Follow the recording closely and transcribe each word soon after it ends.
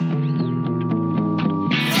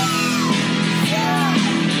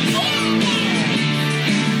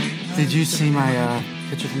Did you see my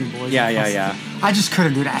picture from the boys? Yeah. I just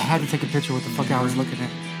couldn't do that. I had to take a picture of what the fuck I was looking at.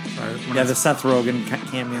 Yeah, the Seth Rogen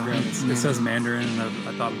cameo. It says Mandarin, and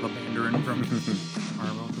I thought of the Mandarin from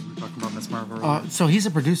Marvel, because we were talking about Miss Marvel. So he's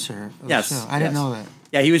a producer of Yes, the show. I didn't know that.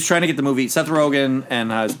 Yeah, he was trying to get the movie. Seth Rogen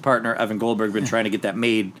and his partner Evan Goldberg been trying to get that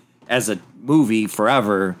made as a movie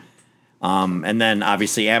forever. And then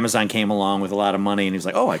obviously Amazon came along with a lot of money, and he was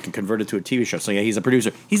like, "Oh, I can convert it to a TV show." So yeah, he's a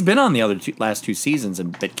producer. He's been on the other last two seasons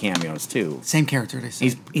and bit cameos too. Same character, they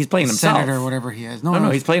say. He's playing himself. Senator or whatever he is.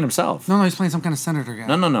 No, he's playing himself. No, he's playing some kind of senator guy.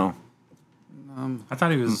 No. I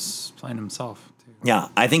thought he was playing himself too. Yeah,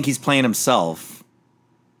 I think he's playing himself.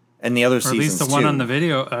 And the other Or at seasons least the one too. on the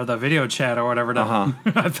video chat or whatever.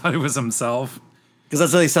 I thought it was himself. Because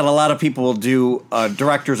that's what they said. A lot of people will do.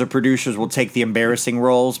 Directors or producers will take the embarrassing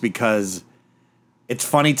roles because it's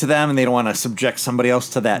funny to them, and they don't want to subject somebody else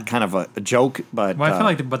to that kind of a joke. But Well, I feel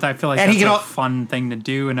like and that's a fun thing to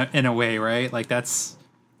do in a way, right? Like that's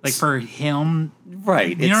like for him,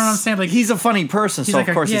 right? You know what I'm saying? Like he's a funny person, so like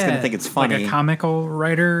of course he's going to think it's funny. like a comical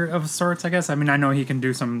writer of sorts, I guess. I mean, I know he can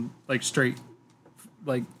do some like straight,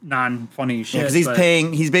 like non-funny shit. Because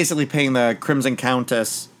he's basically paying the Crimson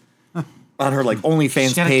Countess on her like OnlyFans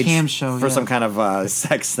She's got a page cam show, for yeah. some kind of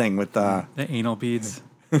sex thing with the anal beads.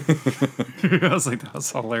 I was like, that was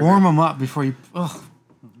hilarious. Warm them up before you. Oh,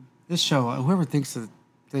 this show. Whoever thinks of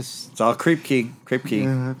this. It's all creep key.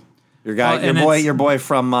 Yeah. Your guy, Well, your boy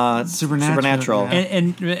from Supernatural. yeah.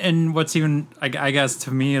 And what's even I guess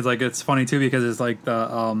to me is like it's funny too because it's like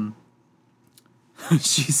the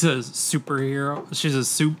she's a superhero. She's a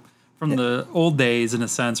soup from the old days in a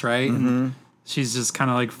sense, right? Mm-hmm. And she's just kind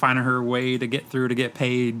of like finding her way to get through to get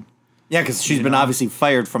paid. Yeah, because she's been obviously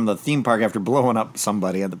fired from the theme park after blowing up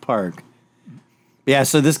somebody at the park. Yeah,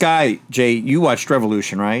 so this guy, Jay, you watched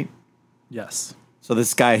Revolution, right? Yes. So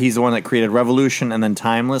this guy, he's the one that created Revolution and then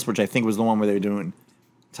Timeless, which I think was the one where they were doing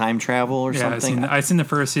time travel or something. I've seen the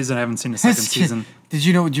first season. I haven't seen the second season. Did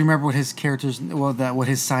you know? Do you remember what his character's? Well, what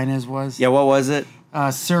his sign was? Yeah, what was it?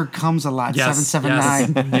 Sir comes a lot. Yes,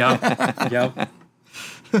 779. Yep.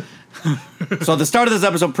 So the start of this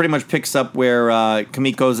episode pretty much picks up where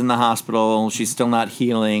Kamiko's in the hospital. She's still not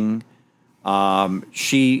healing.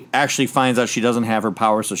 She actually finds out she doesn't have her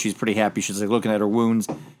power, so she's pretty happy. She's like looking at her wounds.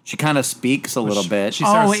 She kind of speaks a little bit.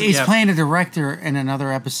 He's playing a director in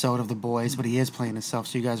another episode of The Boys, but he is playing himself,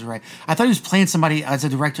 so you guys are right. I thought he was playing somebody as a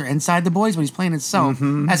director inside The Boys, but he's playing himself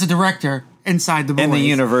as a director inside The Boys. In the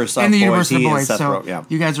universe of in the Boys, universe of The he is Boys. Seth So Rogen, yeah.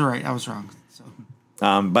 you guys are right. I was wrong. So.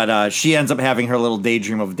 But she ends up having her little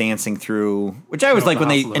daydream of dancing through, which I always like when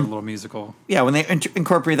they little musical. Yeah, when they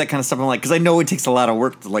incorporate that kind of stuff. I'm like, because I know it takes a lot of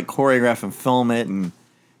work to like choreograph and film it, and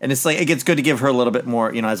it's like it gets good to give her a little bit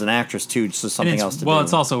more, as an actress too, just something else to do. Well,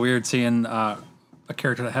 it's also weird seeing a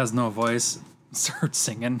character that has no voice start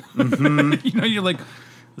singing. You're like,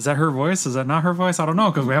 is that her voice? Is that not her voice? I don't know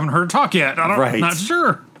because we haven't heard her talk yet. I'm not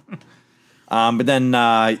sure. But then,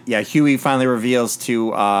 Huey finally reveals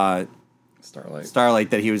to Starlight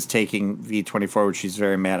that he was taking V24, which she's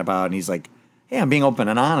very mad about, and he's like, "Hey, I'm being open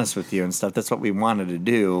and honest with you and stuff. That's what we wanted to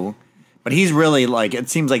do." But he's really like, it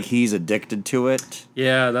seems like he's addicted to it.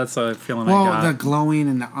 Yeah, that's a feeling I Well, got. the glowing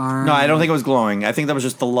in the arm. No, I don't think it was glowing. I think that was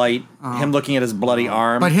just the light, him looking at his bloody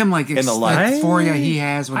arm. But him like in the light. the euphoria he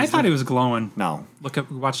has. When I thought he was glowing. No. Watch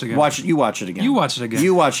it again. You watch it again. You watch it again.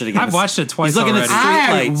 You watch it again. I've watched it twice He's looking already.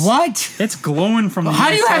 at street lights. What? It's glowing from the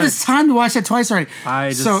How do you have inside. this time to watch that twice already? I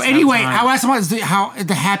just so have anyway, time. I asked him about how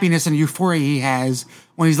the happiness and euphoria he has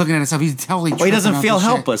when he's looking at himself. He's totally. Well, he doesn't tripping feel off the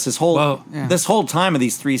shit. helpless. Well, This whole time of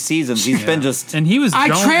these 3 seasons, he's been just. And he was. I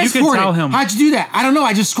You could transported. tell him. How'd you do that? I don't know.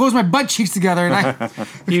 I just squeezed my butt cheeks together, and I.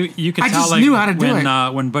 You could I tell just like knew how to do when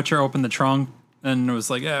it. When Butcher opened the trunk and it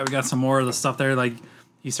was like, yeah, we got some more of the stuff there. Like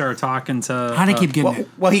he started talking to. How'd I keep getting it?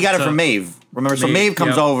 Well, he got it So- from Maeve. Remember, so Maeve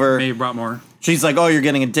comes yep, over. Maeve brought more. She's like, "Oh, you're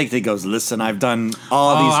getting addicted." He goes, "Listen, I've done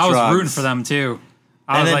all these I drugs." was rooting for them too.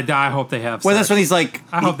 I And was then- like, I hope they have. Well, sex. that's when he's like,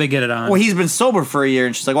 I hope they get it on. Well, he's been sober for a year,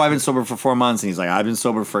 and she's like, "Well, I've been sober for 4 months," and he's like, "I've been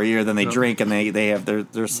sober for a year." Then they drink and they have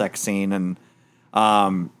their sex scene, and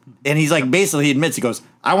he's like, basically, he admits, he goes,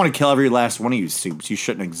 "I want to kill every last one of you soups. You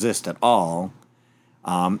shouldn't exist at all."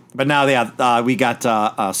 But now we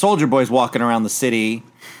got Soldier Boy's walking around the city,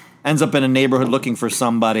 ends up in a neighborhood looking for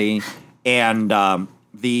somebody, and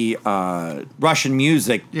the Russian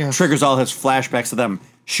music triggers all his flashbacks of them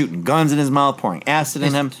shooting guns in his mouth, pouring acid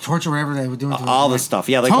in him. Torture, whatever they were doing. To All him, the like, stuff.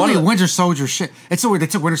 Yeah, like totally one of the- Winter Soldier shit. It's so weird. They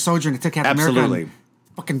took Winter Soldier and they took Captain America Absolutely. and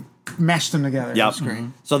fucking mashed them together. Yep. That's great.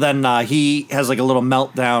 So then he has like a little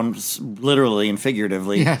meltdown, literally and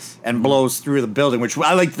figuratively, Yes. and blows through the building. Which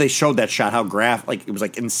I like. They showed that shot, how like it was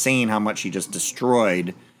like insane how much he just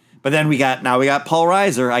destroyed. But then we got Paul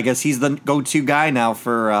Reiser. I guess he's the go-to guy now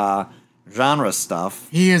for genre stuff.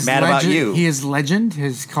 He is Mad legend. About You. He is Legend.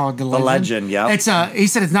 He's called the Legend. Legend, yeah. It's he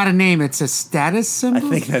said it's not a name. It's a status symbol. I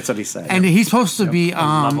think that's what he said. And he's supposed to be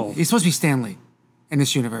level. he's supposed to be Stanley in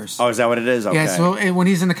this universe. oh, is that what it is? Okay. Yeah. So when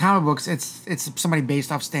he's in the comic books, it's somebody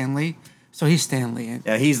based off Stanley. So he's Stanley.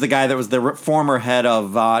 Yeah, he's the guy that was the former head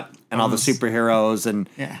of Vought and all the superheroes, and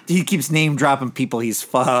Yeah. he keeps name dropping people he's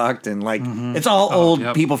fucked, and like it's all old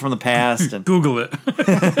yep. people from the past. And Google it.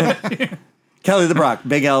 Kelly the Brock,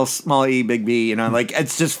 big L, small E, big B. You know, like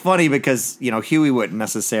it's just funny because Huey wouldn't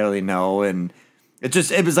necessarily know, and it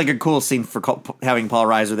was like a cool scene for having Paul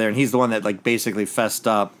Reiser there, and he's the one that like basically fessed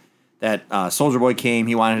up that Soldier Boy came,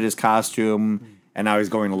 he wanted his costume, and now he's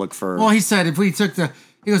going to look for. Well, he said if we took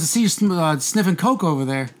he goes to see you sniffing coke over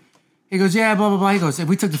there. He goes, yeah, blah blah blah. He goes, if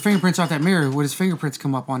we took the fingerprints off that mirror, would his fingerprints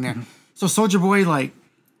come up on there? So Soldier Boy like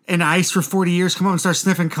in ice for 40 years, come up and start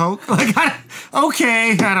sniffing coke. Like,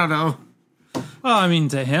 okay, I don't know. Well, I mean,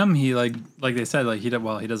 to him, he like they said, like he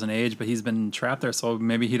doesn't age, but he's been trapped there, so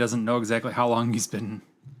maybe he doesn't know exactly how long he's been.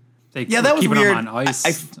 Yeah, that was keeping weird. him on ice.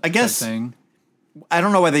 I guess type thing. I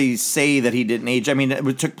don't know whether they say that he didn't age. I mean,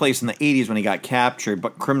 it took place in the 80s when he got captured,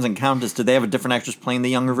 but Crimson Countess, did they have a different actress playing the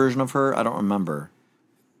younger version of her? I don't remember.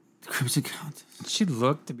 Crimson Countess. She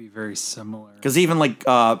looked to be very similar. Because even like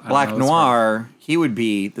Black know, it's Noir, he would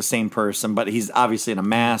be the same person, but he's obviously in a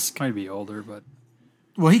mask. Might be older, but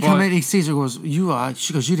Well, he come Well, in, he sees her, goes,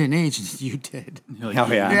 she goes, you didn't age, you did. like, Oh,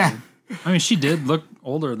 yeah. Yeah. I mean, she did look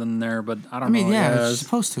older than there, but I don't I mean, know. yeah, yeah, she's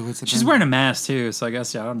supposed to. she's wearing a mask too, so I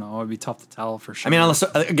guess I don't know. It'd be tough to tell for sure. I mean, unless,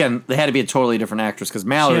 again, they had to be a totally different actress because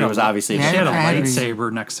Mallory was obviously. Yeah, she had a had to be.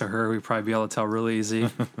 lightsaber next to her. We'd probably be able to tell really easy.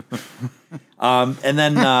 And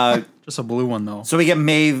then, Just a blue one though. so we get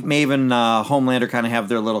Maeve and Homelander kind of have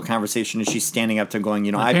their little conversation, and she's standing up to him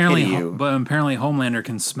going, I pity you. But apparently Homelander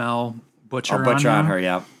can smell Butcher. Oh, Butcher on him. her,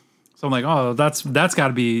 yeah. So I'm like, oh, that's got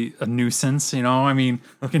to be a nuisance, I mean,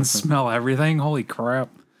 you can smell everything. Holy crap,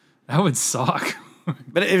 that would suck.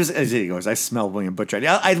 But it was, as he goes, I smell William Butcher.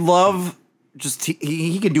 I love just,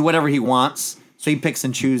 he can do whatever he wants, so he picks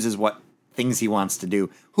and chooses what things he wants to do.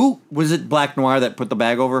 Who, was it Black Noir that put the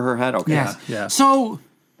bag over her head? Okay. Yes. Yeah. So,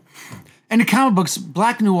 in the comic books,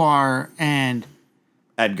 Black Noir and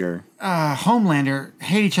Edgar. Homelander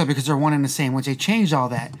hate each other because they're one and the same, which they changed all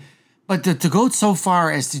that. But to go so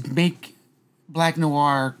far as to make Black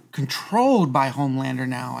Noir controlled by Homelander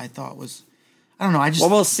now, I thought was, I don't know. Well,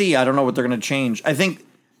 we'll see. I don't know what they're going to change. I think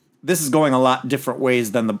this is going a lot different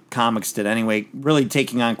ways than the comics did anyway, really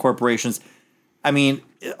taking on corporations. I mean,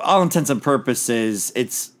 all intents and purposes,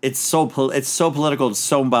 it's so political, it's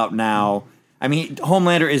so about now. I mean,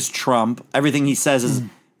 Homelander is Trump. Everything he says is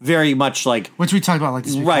very much like, which we talked about like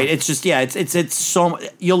this before. right. It's just, yeah, it's so,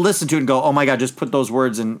 you'll listen to it and go, oh my God, just put those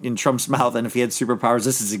words in Trump's mouth. And if he had superpowers,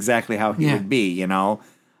 this is exactly how he would be, And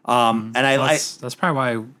That's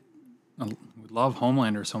probably why we love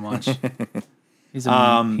Homelander so much. He's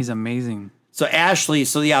amazing. So Ashley,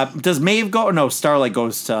 does Maeve go? No, Starlight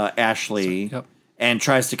goes to Ashley Yep. and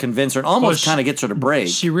tries to convince her and almost kind of gets her to break.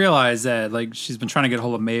 She realized that like she's been trying to get a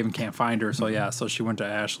hold of Maeve and can't find her. So she went to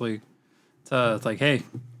Ashley to like, hey,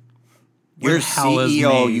 where You're the hell is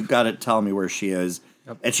CEO, Maeve? you got to tell me where she is.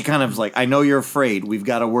 Yep. And she kind of is like, I know you're afraid. We've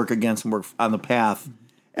got to work against and work on the path.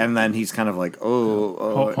 And then he's kind of like,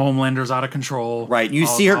 Homelander's out of control. right. You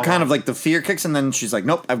All- see her all kind that. of like the fear kicks, and then she's like,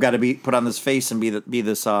 nope, I've got to be put on this face and be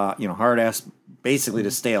this hard ass basically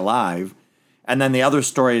to stay alive. And then the other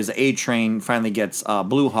story is A-Train finally gets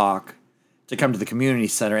Blue Hawk to come to the community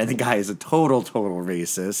center, and the guy is a total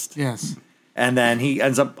racist. Yes. And then he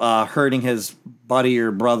ends up hurting his buddy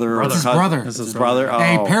or brother. Brother. Or His cousin- brother. His brother. Oh,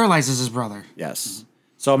 And he paralyzes his brother. yes.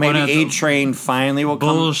 So maybe When it's a A-Train finally will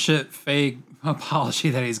come. bullshit fake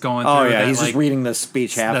apology that he's going through. Oh yeah, that, he's just like, reading the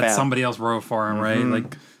speech half that out. somebody else wrote for him, right?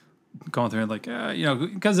 Like going through it, like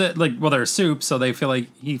because they're soups, so they feel like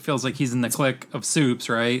he feels like he's in the clique of soups,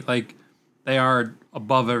 right? Like they are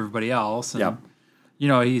above everybody else. And,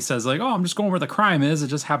 Yep. he says like, "Oh, I'm just going where the crime is. It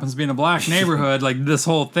just happens to be in a black neighborhood." Like this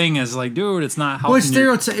whole thing is like, dude, it's not helping. Well,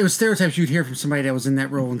 it was stereotypes you'd hear from somebody that was in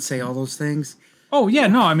that role and say all those things. Oh yeah,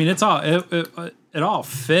 no, I mean it's all it all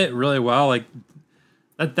fit really well. Like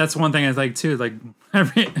that's one thing I like too. Like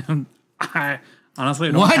I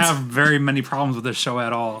honestly don't What? have very many problems with this show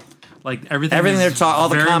at all. Like everything Everything is they're talking, all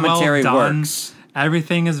the very commentary well done. works.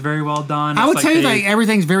 Everything is very well done. I It's would tell you they- like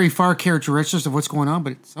everything's very far characteristics of what's going on,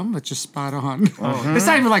 but some of it's just spot on. It's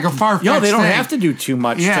not even like a far. Yo, they don't have to do too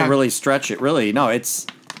much Yeah. to really stretch it. Really, no,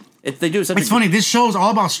 they do such. It's funny. This show's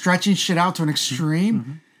all about stretching shit out to an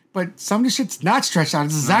extreme, but some of the shit's not stretched out.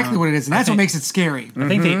 It's exactly what it is, and that's what makes it scary. I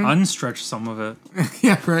think they unstretched some of it.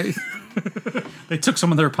 Yeah, right. They took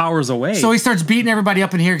some of their powers away. So he starts beating everybody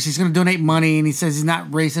up in here because he's going to donate money, and he says he's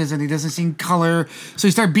not racist and he doesn't see color. So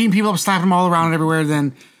he starts beating people up, slapping them all around and everywhere.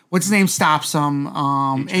 Then what's his name stops him?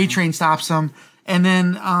 A-Train stops him. And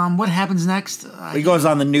then what happens next? He goes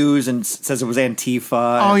on the news and says it was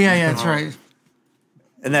Antifa. Oh, yeah, that's right.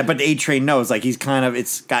 And that, but A-Train knows, like,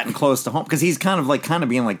 it's gotten close to home because he's kind of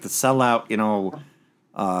being like the sellout,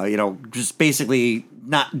 just basically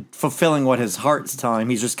not fulfilling what his heart's telling him.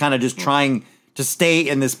 He's just kind of just trying to stay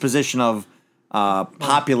in this position of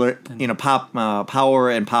popular, power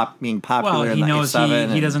and being popular. Well, in he the knows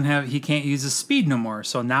A7 he can't use his speed no more.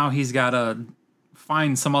 So now he's got to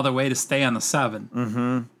find some other way to stay on the 7.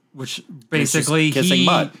 Mm-hmm. Which basically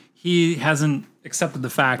he hasn't accepted the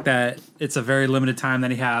fact that it's a very limited time that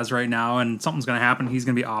he has right now, and something's going to happen. He's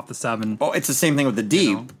going to be off the 7. Oh, it's the same thing with the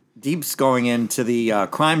Deep. Deep's going into the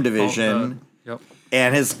crime division,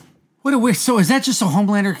 and his. So is that just so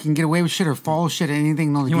Homelander can get away with shit or follow shit or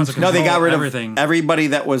anything? He wants to No, they got rid everything. of everybody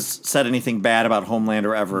that was said anything bad about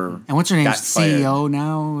Homelander ever. And what's her name? CEO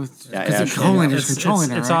now? Because Homelander's controlling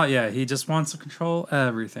her, right? All, he just wants to control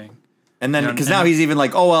everything. And then, because now he's even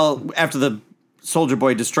like, oh, well, after the Soldier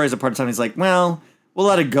Boy destroys a part of town, he's like, well, we'll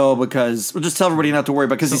let it go because we'll just tell everybody not to worry.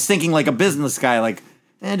 Because he's thinking like a business guy, like,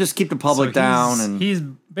 just keep the public down. And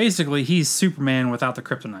he's Superman without the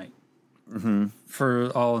kryptonite. Mm-hmm. For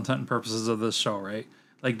all intent and purposes of this show, right?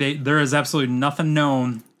 Like there is absolutely nothing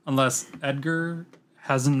known unless Edgar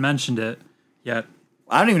hasn't mentioned it yet.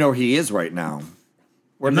 I don't even know where he is right now.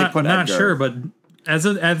 Where did they put Edgar? I'm not sure, but as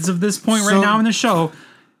of this point right now in the show,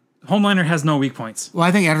 Homelander has no weak points. Well,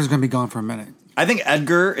 I think Edgar's going to be gone for a minute. I think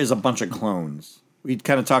Edgar is a bunch of clones. We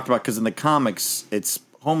kind of talked about, because in the comics, it's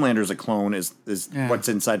Homelander's a clone is what's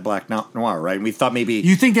inside Black Noir, right? And we thought maybe...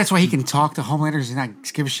 You think that's why he can talk to Homelander? He's not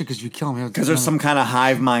give a shit because you kill him. Because there's some kind of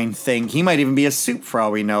hive mind thing. He might even be a suit for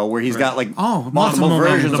all we know, where he's got like multiple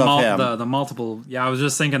versions of him. The multiple... Yeah, I was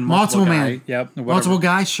just thinking multiple guy. Man. Yep. Whatever. Multiple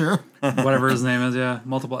guy, sure. Whatever his name is, yeah.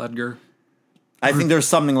 Multiple Edgar. I think there's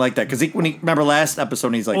something like that. Because remember last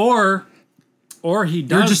episode, he's like... Or he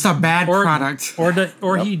does... You're just a bad product.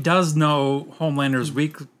 Or he does know Homelander's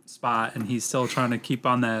weak spot, and he's still trying to keep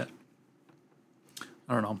on that...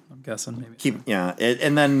 I don't know. I'm guessing maybe.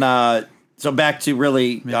 And then so back to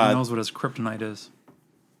really... Maybe he knows what his kryptonite is.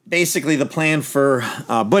 Basically, the plan for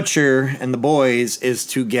Butcher and the boys is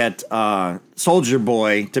to get Soldier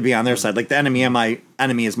Boy to be on their side. Like, the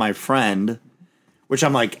enemy is my friend. Which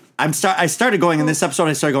I'm like... I started going in this episode,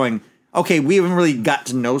 I started going, okay, we haven't really got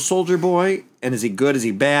to know Soldier Boy, and is he good, is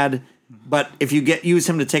he bad? But if you use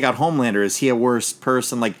him to take out Homelander, is he a worse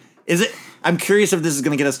person? Like, is it... I'm curious if this is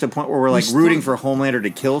going to get us to a point where we're like rooting for Homelander to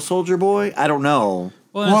kill Soldier Boy. I don't know.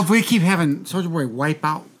 Well, if we keep having Soldier Boy wipe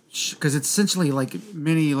out, because it's essentially like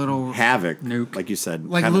mini little havoc nuke, like you said,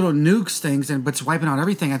 like little nukes things, but it's wiping out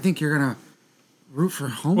everything. I think you're gonna root for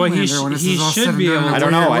Homelander when this is all said and done. I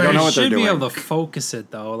don't know what they're doing. He should be able to focus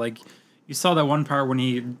it though. Like you saw that one part when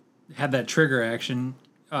he had that trigger action.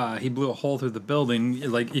 He blew a hole through the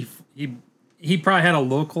building. Like he probably had a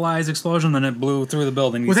localized explosion, then it blew through the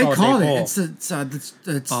building. Well, they called it. It's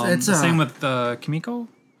the same with Kimiko.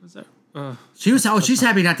 Was that? She's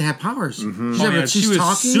happy not to have powers. Mm-hmm. She was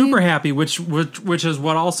talking? Super happy, which is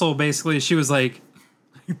what also basically she was like,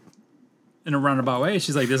 in a roundabout way.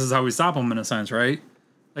 She's like, this is how we stop them in a sense, right?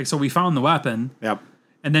 Like, so we found the weapon. Yep.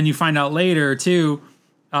 And then you find out later too.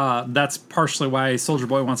 That's partially why Soldier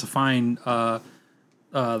Boy wants to find the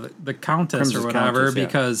Countess or whatever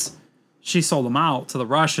because. She sold him out to the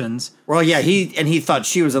Russians. Well, yeah, he thought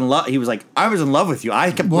she was in love. He was like, I was in love with you.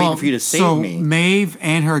 I kept waiting for you to save me. So Maeve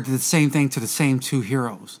and her did the same thing to the same two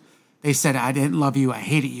heroes. They said, I didn't love you, I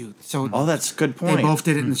hated you. So that's a good point. They both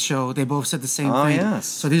did it in the show. They both said the same thing. Yes.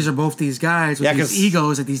 So these are both these guys with these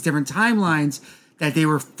egos at these different timelines that they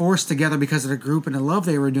were forced together because of the group and the love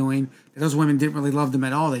they were doing. Those women didn't really love them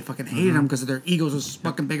at all. They fucking hated them because their egos was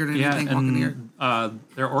fucking bigger than anything fucking here.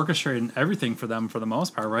 They're orchestrating everything for them for the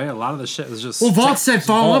most part, right? A lot of the shit is just... Well, Vought said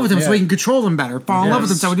fall in love with them so we can control them better. Fall in love with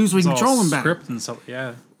them so we can control them better. Script and stuff,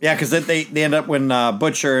 yeah. Yeah, because they end up when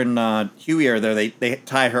Butcher and Huey are there, they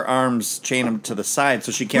tie her arms, chain them to the side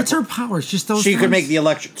so she can't... What's her powers? Just those She could make the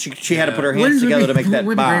electric... She had to put her hands together to make that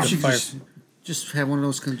bomb. Just have one of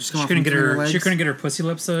those just come she couldn't get her pussy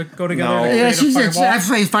lips to go together. No. Yeah, she's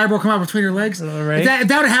actually fireball come out between her legs. Right. If that would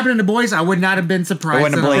have happened to the boys, I would not have been surprised. I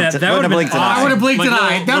wouldn't have blinked. I would have blinked an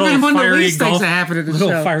eye. That would have been one of the least things that happened in the show.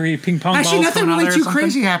 Little fiery ping pong balls. Actually, nothing really too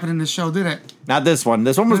crazy happened in the show, did it? Not this one.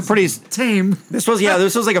 This one was pretty tame. This was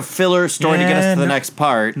like a filler story to get us to the next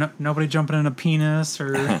part. Nobody jumping in a penis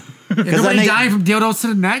or nobody dying from dildos to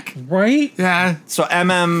the neck. Right? Yeah. So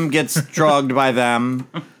gets drugged by them.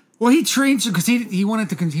 Well, he trains because he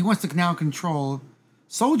wants to now control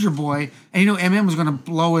Soldier Boy, and was going to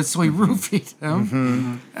blow his so he roofied him.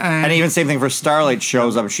 Mm-hmm. And even same thing for Starlight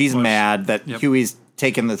shows up. She's mad that Huey's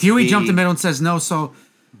taking the. Huey jumped in the middle and says no. So.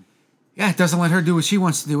 Yeah, it doesn't let her do what she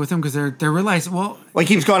wants to do with him because they're realizing, well... he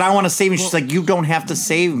keeps going, I want to save you. She's like, you don't have to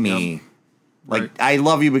save me. Yep. Like, right. I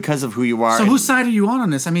love you because of who you are. So whose side are you on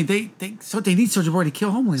this? I mean, they need Soldier Boy to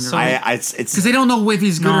kill Homelander, right? Because they don't know if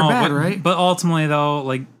he's good or bad, right? But ultimately, though,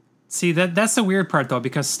 like, see, that's the weird part, though,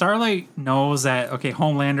 because Starlight knows that, okay,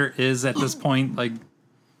 Homelander is, at this point, like,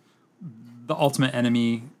 the ultimate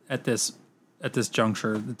enemy at this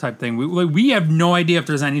juncture, the type thing. We have no idea if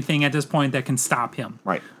there's anything at this point that can stop him.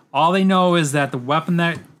 Right. All they know is that the weapon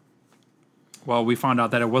we found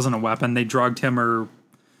out that it wasn't a weapon. They drugged him or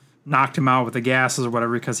knocked him out with the gases or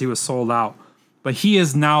whatever because he was sold out. But he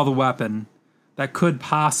is now the weapon that could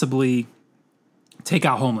possibly take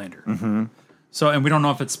out Homelander. Mm-hmm. So, and we don't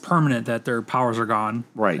know if it's permanent that their powers are gone.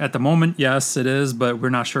 Right. At the moment, yes, it is, but we're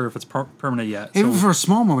not sure if it's permanent yet. Even for a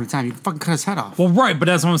small moment of time, you fucking cut his head off. Well, right, but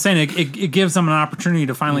that's what I'm saying. It gives them an opportunity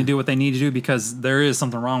to finally do what they need to do because there is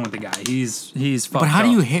something wrong with the guy. He's fucked up. But how do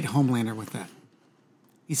you hit Homelander with that?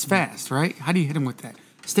 He's fast, right? How do you hit him with that?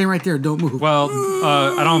 Stay right there, don't move. Well,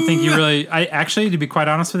 I don't think you really... to be quite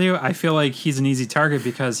honest with you, I feel like he's an easy target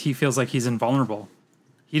because he feels like he's invulnerable.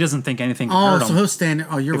 He doesn't think anything can hurt him. So he'll stand.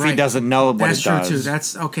 Oh, you're right. If he doesn't know what that's it does. That's true too.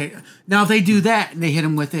 That's okay. Now if they do that and they hit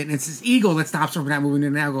him with it, and it's his ego that stops him from not moving,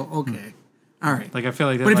 and now go okay, all right. Like I feel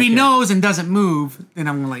like. But if he knows and doesn't move, then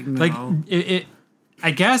I'm like no. Like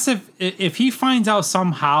I guess if he finds out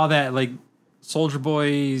somehow that like Soldier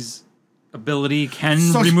Boy's ability can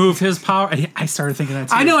remove his power, I started thinking that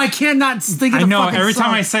too. I know. I cannot think of the fucking every song.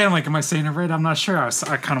 time I say it, I'm like, am I saying it right? I'm not sure. I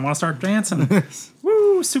kind of want to start dancing.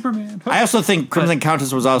 Woo, Superman. I also think Crimson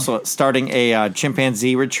Countess was also starting a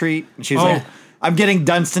chimpanzee retreat. And she was like, I'm getting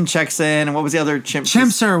Dunstan checks in. And what was the other chimp?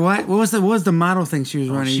 Chimps are what? What was the model thing she was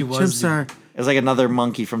running? Chimps are... It was like another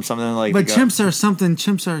monkey from something like... But chimps are something.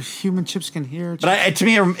 Chimps are human. Chimps can hear. But to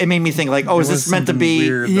me, it made me think like, is this meant to be...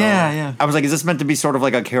 Weird, yeah. I was like, is this meant to be sort of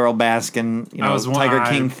like a Carol Baskin, Tiger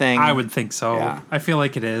King thing? I would think so. Yeah. I feel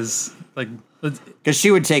like it is. Like, because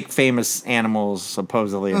she would take famous animals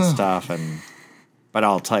supposedly and stuff, but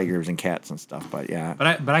all tigers and cats and stuff. But yeah.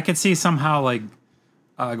 But I could see somehow like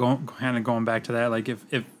going back to that. Like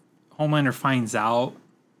if Homelander finds out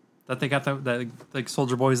that they got that like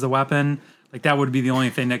Soldier Boy's the weapon, like that would be the only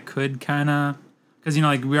thing that could kind of, because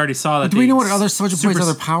like we already saw that. But do we know what other Soldier Boy's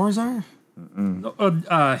other powers are?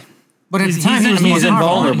 But at the time, he's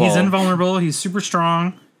invulnerable. He's invulnerable. He's super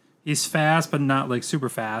strong. He's fast, but not like super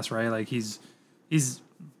fast, right? Like he's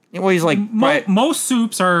like most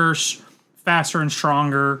soups are faster and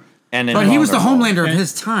stronger. But he was the Homelander of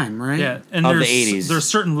his time, right? Yeah, and of the 80s. There's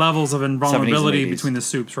certain levels of invulnerability between the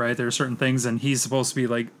soups, right? There are certain things, and he's supposed to be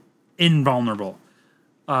like invulnerable.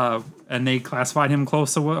 And they classified him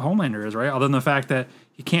close to what Homelander is, right? Other than the fact that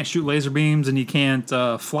he can't shoot laser beams and he can't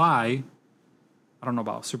fly. I don't know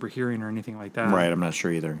about super hearing or anything like that. Right, I'm not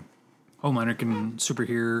sure either. Homelander can super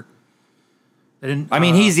hear. I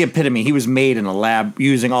mean, he's the epitome. He was made in a lab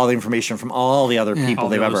using all the information from all the other people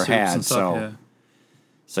they've ever had. So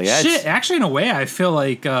yeah. Shit, actually, in a way, I feel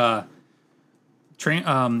like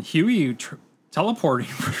Huey teleporting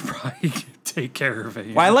would probably take care of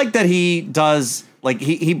it. Well, I like that he does. Like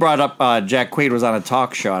he brought up Jack Quaid was on a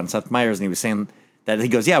talk show on Seth Meyers, and he was saying that he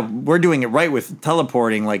goes, "Yeah, we're doing it right with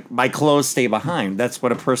teleporting. Like my clothes stay behind. That's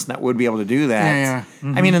what a person that would be able to do that." Yeah.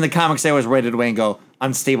 Mm-hmm. I mean, in the comics, they always write it away and go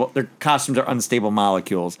unstable. Their costumes are unstable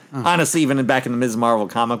molecules. Honestly, even back in the Ms. Marvel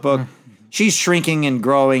comic book, she's shrinking and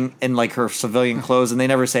growing in like her civilian clothes, and they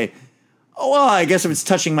never say, "Oh, well, I guess if it's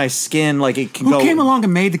touching my skin, like it can go." Who came along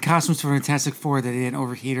and made the costumes for Fantastic Four that they didn't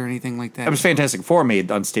overheat or anything like that? It was Fantastic Four made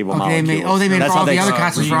unstable molecules. They made for all the other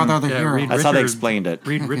costumes for all the other heroes. That's how they explained it.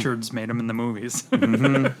 Reed Richards made them in the movies.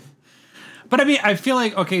 Mm-hmm. But I mean, I feel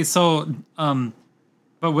like but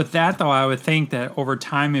with that though, I would think that over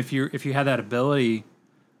time, if you had that ability,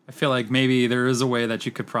 I feel like maybe there is a way that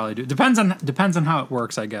you could probably do. Depends on how it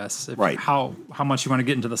works, I guess. Right. How much you want to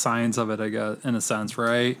get into the science of it, I guess, in a sense,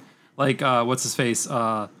 right? Like what's his face?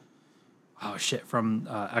 From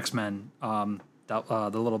X-Men,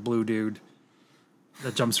 the little blue dude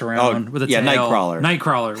that jumps around with a tail.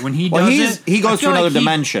 Nightcrawler. When he does he goes to another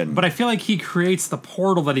dimension. But I feel like he creates the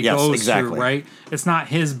portal that he goes through, right? It's not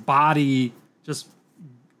his body just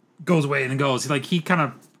goes away and goes. Like he kind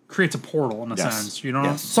of creates a portal in a Yes. sense. You know.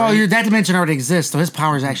 Yes. So that dimension already exists. So his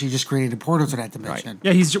powers actually just created a portal to that dimension.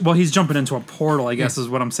 Yeah, he's jumping into a portal. I guess is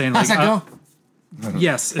what I'm saying. How's Like, that go?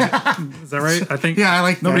 yes, is that right? I think. Yeah, I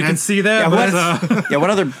like that. Nobody can see that. Yeah, what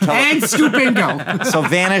other? And scoop bingo. So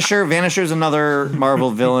Vanisher's another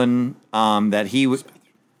Marvel villain. That he was.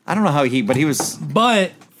 I don't know how but he was.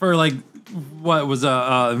 But for like, what was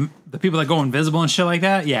the people that go invisible and shit like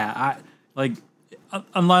that? Yeah,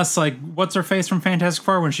 unless like what's her face from Fantastic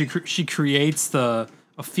Four when she creates a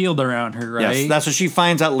field around her, right? Yes, that's what she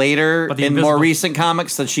finds out later in more recent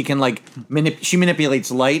comics that she can like she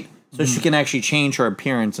manipulates light. So she can actually change her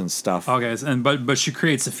appearance and stuff. Okay, but she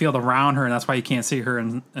creates a field around her, and that's why you can't see her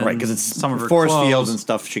in Right, because it's some of her force clothes. fields and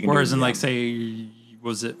stuff she can Whereas do. in like say,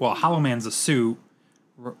 Hollow Man's a suit.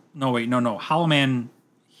 No. Hollow Man,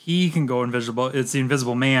 he can go invisible. It's the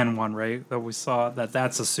Invisible Man one, right? That we saw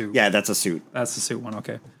that's a suit. Yeah, that's a suit. That's the suit one.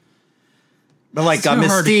 Okay. But like It's too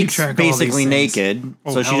hard to keep Mystique's track of all these basically things. naked,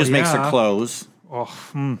 Oh, so she hell just makes her yeah. clothes.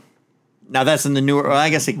 Oh, Now that's in the newer. Well, I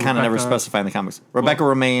guess they kind of never Rebecca- specify in the comics. Rebecca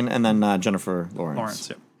Romaine and then Jennifer Lawrence. Lawrence.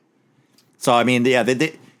 Yeah. So I mean, yeah,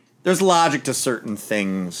 there's logic to certain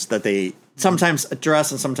things that they sometimes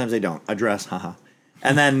address and sometimes they don't address. Haha.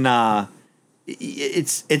 And then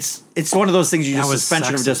it's one of those things you That just was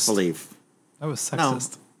suspension of sexist. disbelief. That was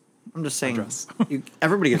sexist. I'm just saying, Address.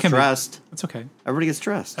 everybody gets can be. dressed. It's okay. Everybody gets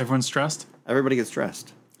dressed. Everyone's stressed. Everybody gets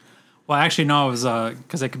dressed. Well, actually, no, it was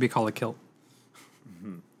because it could be called a kilt.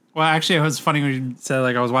 Well, actually, it was funny when you said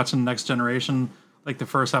like I was watching Next Generation, like the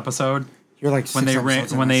first episode You're like when six they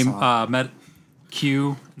episodes in, when I they saw it. met Q.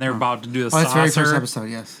 And they were about to do the Oh, saucer. that's very first episode.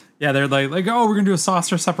 Yes. Yeah, they're like oh, we're gonna do a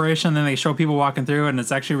saucer separation. And then they show people walking through, and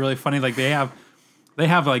it's actually really funny. Like they have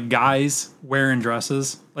like guys wearing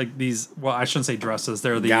dresses, like these. Well, I shouldn't say dresses.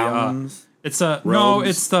 They're the Gowns? it's a no. Robes?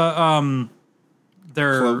 It's the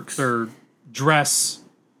Cloaks? their dress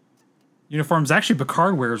uniforms. Actually,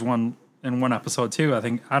 Picard wears one in one episode too. I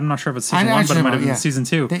think I'm not sure if it's season I know one, what but it you're might have talking been about, season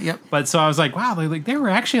two. Yep. But so I was like, wow, they were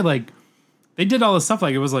actually like they did all this stuff.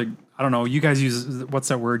 Like it was like I don't know. You guys use what's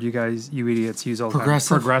that word? You idiots use all the Progressive?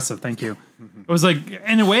 time. Progressive. Thank you. It was like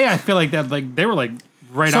in a way I feel like that like they were like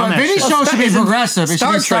right So on if that any shit. show should be Isn't progressive, it should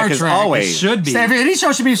Star be Star Trek is Trek. always- It should be So if any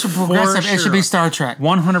show should be progressive, it should be sure. Star Trek.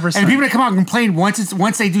 100%. And people that come out and complain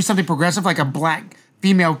once they do something progressive, like a black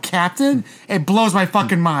female captain, it blows my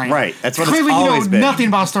fucking mind. Right, that's what it's Clearly, always you know been. nothing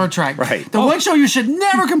about Star Trek. Right. The one show you should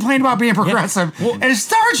never complain about being progressive is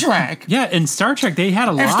Star Trek. Yeah, in Star Trek they had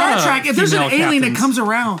a lot If Star of Trek, if there's an female alien that captains. comes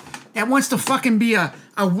around that wants to fucking be a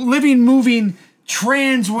living, moving,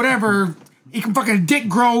 trans, whatever, he can fucking dick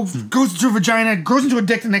grow, goes into a vagina, grows into a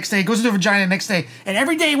dick the next day, goes into a vagina the next day, and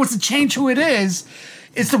every day he wants to change who it is.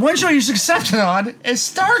 It's the one show you should accept it on is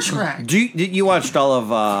Star Trek. You watched all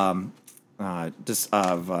of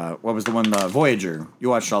what was the one Voyager? You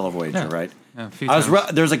watched all of Voyager, Yeah. right? Yeah, a few I was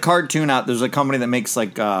times. there's a cartoon out. There's a company that makes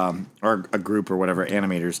like or a group or whatever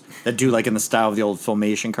animators that do like in the style of the old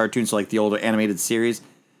Filmation cartoons, so like the older animated series. Do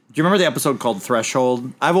you remember the episode called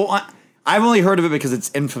Threshold? I've only heard of it because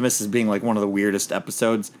it's infamous as being like one of the weirdest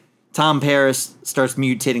episodes. Tom Paris starts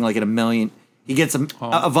mutating like in a million. He gets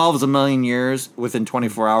evolves a million years within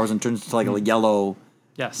 24 hours and turns into like a yellow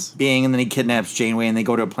Yes. being, and then he kidnaps Janeway, and they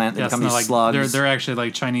go to a planet. They Yes, become and these they're slugs. they're actually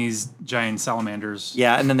like Chinese giant salamanders.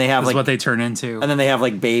 Yeah, and then they have Is like what they turn into. and then they have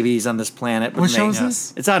like babies on this planet. but What they- show is Yes.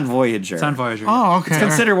 this? It's on Voyager. It's on Voyager. Oh, okay. It's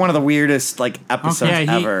considered one of the weirdest like episodes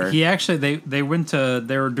yeah, ever. he actually they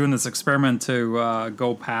were doing this experiment to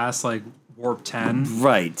go past like warp 10,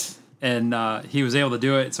 Right. and he was able to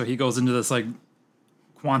do it. So he goes into this like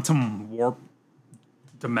quantum warp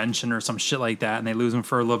dimension or some shit like that, and they lose him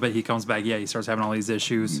for a little bit. He comes back. Yeah, he starts having all these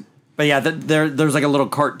issues. But yeah, there's like a little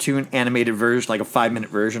cartoon animated version, like a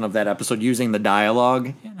 5-minute version of that episode using the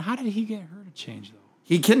dialogue. And how did he get her to change though?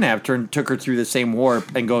 He kidnapped her and took her through the same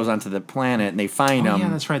warp and goes onto the planet, and they find Oh, him.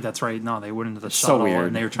 yeah, that's right. No, they went into the So shuttle weird.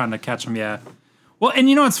 and they were trying to catch him. Yeah. Well, and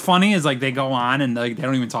you know what's funny is like they go on and like they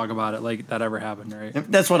don't even talk about it like that ever happened, right?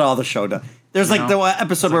 That's what all the show does. There's like know? the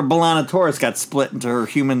episode where B'Elanna Torres got split into her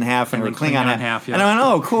human half and her And Klingon, Klingon half. half, yeah. And I went,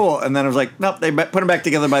 oh, cool. And then it was like, nope, they put them back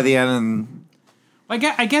together by the end. And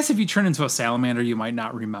I guess if you turn into a salamander, you might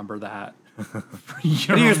not remember that. but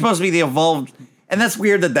you're supposed to be the evolved. And that's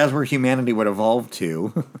weird that that's where humanity would evolve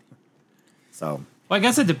to. So, Well, I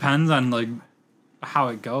guess it depends on like how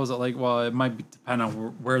it goes. Like, well, it might depend on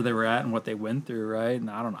where they were at and what they went through, right? And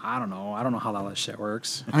I don't know how all that shit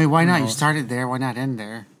works. I mean, why not? You started there. Why not end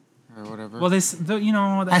there? Or whatever. Well, I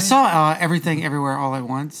saw Everything Everywhere All at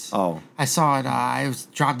Once. oh, I saw it. It was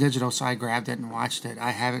dropped digital, so I grabbed it and watched it.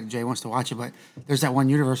 I haven't. Jay wants to watch it, but there's that one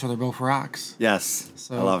universe where they're both rocks. yes.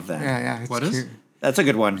 So I love that. Yeah, yeah. It's What is? cute. That's a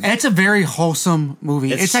good one. It's a very wholesome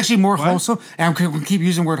movie. It's actually more wholesome. And I'm going to keep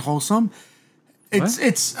using the word wholesome.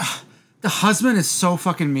 It's the husband is so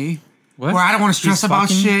fucking me. What? Where I don't want to stress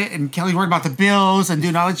about shit, and Kelly's worried about the bills and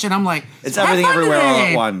doing all that shit. I'm like, it's everything everywhere all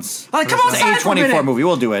at once. Like, come outside for a minute. A24 movie.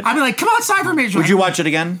 We'll do it. I'd be like, come outside for a minute. Would you watch it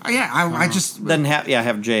again? Yeah, I just then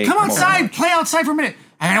have Jay come outside, play outside for a minute.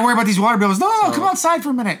 I gotta worry about these water bills. No, come outside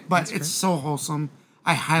for a minute. But it's so wholesome.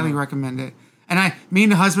 I highly recommend it. And me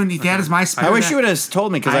and the husband, dad is my spirit. I wish you would have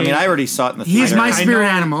told me because I already saw it in the theater. He's my spirit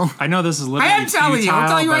animal. I know this is literally. I am telling you. I'm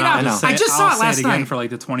telling you right now. I just saw it last night for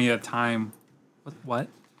like the 20th time. What?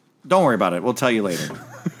 Don't worry about it. We'll tell you later.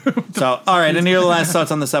 So, all right. Any other last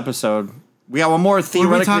thoughts on this episode? We got one more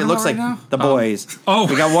theoretically. It looks like The Boys.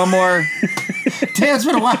 We got one more. Damn, it's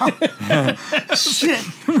been a while. Shit.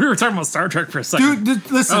 We were talking about Star Trek for a second.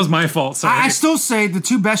 Dude, listen. That was my fault. Sorry. I still say the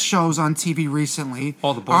two best shows on TV recently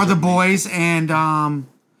are The Boys and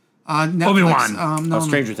Netflix. Obi-Wan.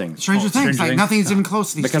 Stranger Things. Stranger Things. Like nothing's even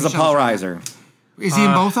close to these because of Paul Reiser. Is he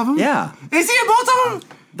in both of them? Yeah. Is he in both of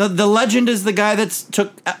them? The legend is the guy that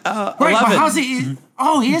took 11. But how's he?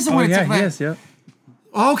 Oh, he is the one that took he is, yeah.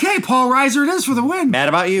 Okay, Paul Reiser it is for the win. Mad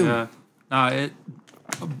about you? Yeah.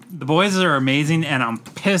 The Boys are amazing, and I'm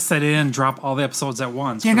pissed that they didn't drop all the episodes at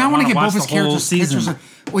once. Yeah, now I want to get both his characters' pictures.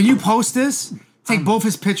 When you post this, take both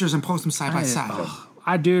his pictures and post them side by side.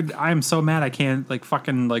 I'm so mad I can't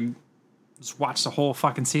just watch the whole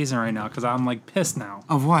fucking season right now because I'm like pissed now.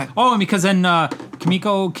 Of what? Oh, and because then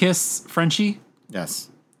Kimiko kissed Frenchie. Yes.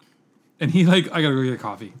 And he I gotta go get a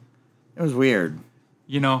coffee. It was weird.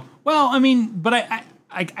 Well, I mean, but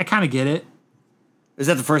I kind of get it. Is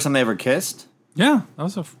that the first time they ever kissed? Yeah, that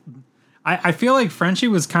was I feel like Frenchie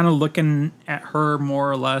was kind of looking at her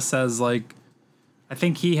more or less as I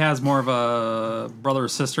think he has more of a brother or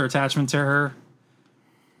sister attachment to her.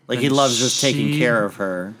 Like he loves just taking care of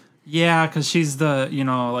her. Yeah, because she's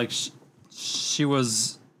she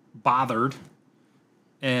was bothered,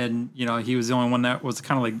 and he was the only one that was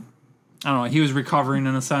kind of I don't know. He was recovering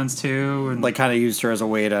in a sense too, and kind of used her as a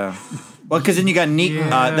way to. Well, because then you got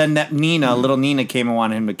then that little Nina came and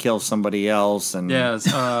wanted him to kill somebody else, and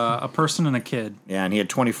a person and a kid. Yeah, and he had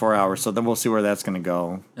 24 hours, so then we'll see where that's going to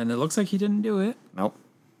go. And it looks like he didn't do it. Nope.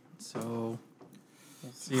 So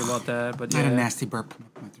we'll see about that. But I had a nasty burp come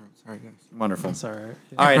up my throat. Sorry, guys. Wonderful. That's all right.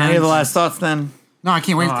 All right. Any of the last thoughts then? No, I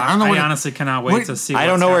can't wait. I don't know. I honestly cannot wait to see. I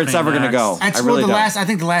don't know where it's ever going to go. I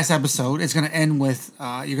think the last episode is going to end with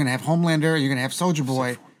you're going to have Homelander, you're going to have Soldier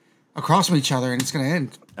Boy across from each other, and it's going to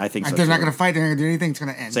end. I think so. They're not going to fight. They're not going to do anything. It's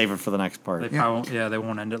going to end. Save it for the next part. They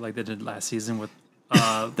won't end it like they did last season with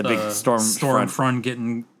the big storm front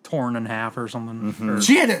getting torn in half or something.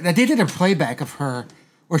 Mm-hmm. They did a playback of her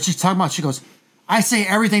where she's talking about. She goes, I say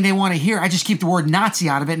everything they want to hear. I just keep the word Nazi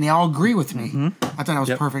out of it, and they all agree with me. Mm-hmm. I thought that was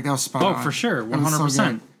perfect. That was spot on. Oh, for sure.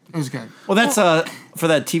 100%. It was good. Well, that's for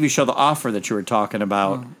that TV show, The Offer, that you were talking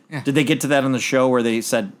about. Yeah. Did they get to that on the show where they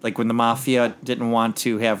said, when the Mafia didn't want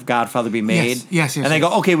to have Godfather be made? Yes. And they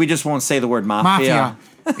go, okay, we just won't say the word Mafia.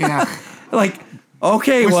 Yeah.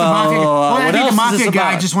 Okay, what else I think the Mafia is this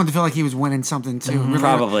guy about? just wanted to feel like he was winning something, too. Mm-hmm.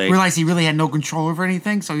 Probably. Realized he really had no control over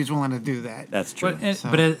anything, so he was willing to do that. That's true.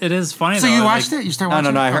 But it is funny, so though. So you watched it? You started watching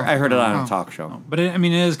it? No, I heard it on a talk show. But it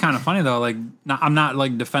is kind of funny, though. I'm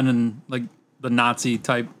not, defending, the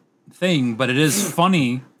Nazi-type thing, but it is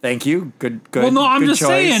funny. Thank you. Good. Well, no, I'm just choice.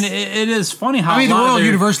 saying it is funny how. The world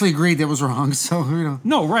universally agreed that was wrong. So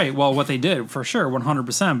No, right. Well, what they did for sure,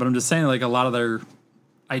 100%. But I'm just saying, a lot of their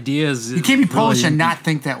ideas. You can't be Polish and not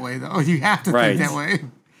think that way, though. You have to think that way.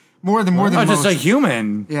 More than most. Just a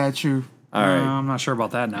human. Yeah, true. All right. I'm not sure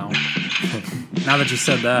about that now. Now that you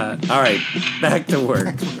said that. All right, back to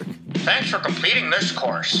work. Thanks for completing this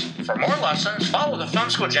course. For more lessons, follow the Film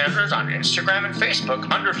School Janitors on Instagram and Facebook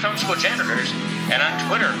under Film School Janitors and on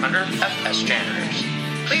Twitter under FS Janitors.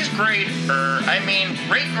 Please rate and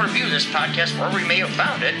review this podcast wherever you may have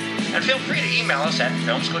found it, and feel free to email us at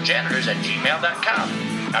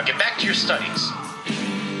filmschooljanitors@gmail.com. Now get back to your studies.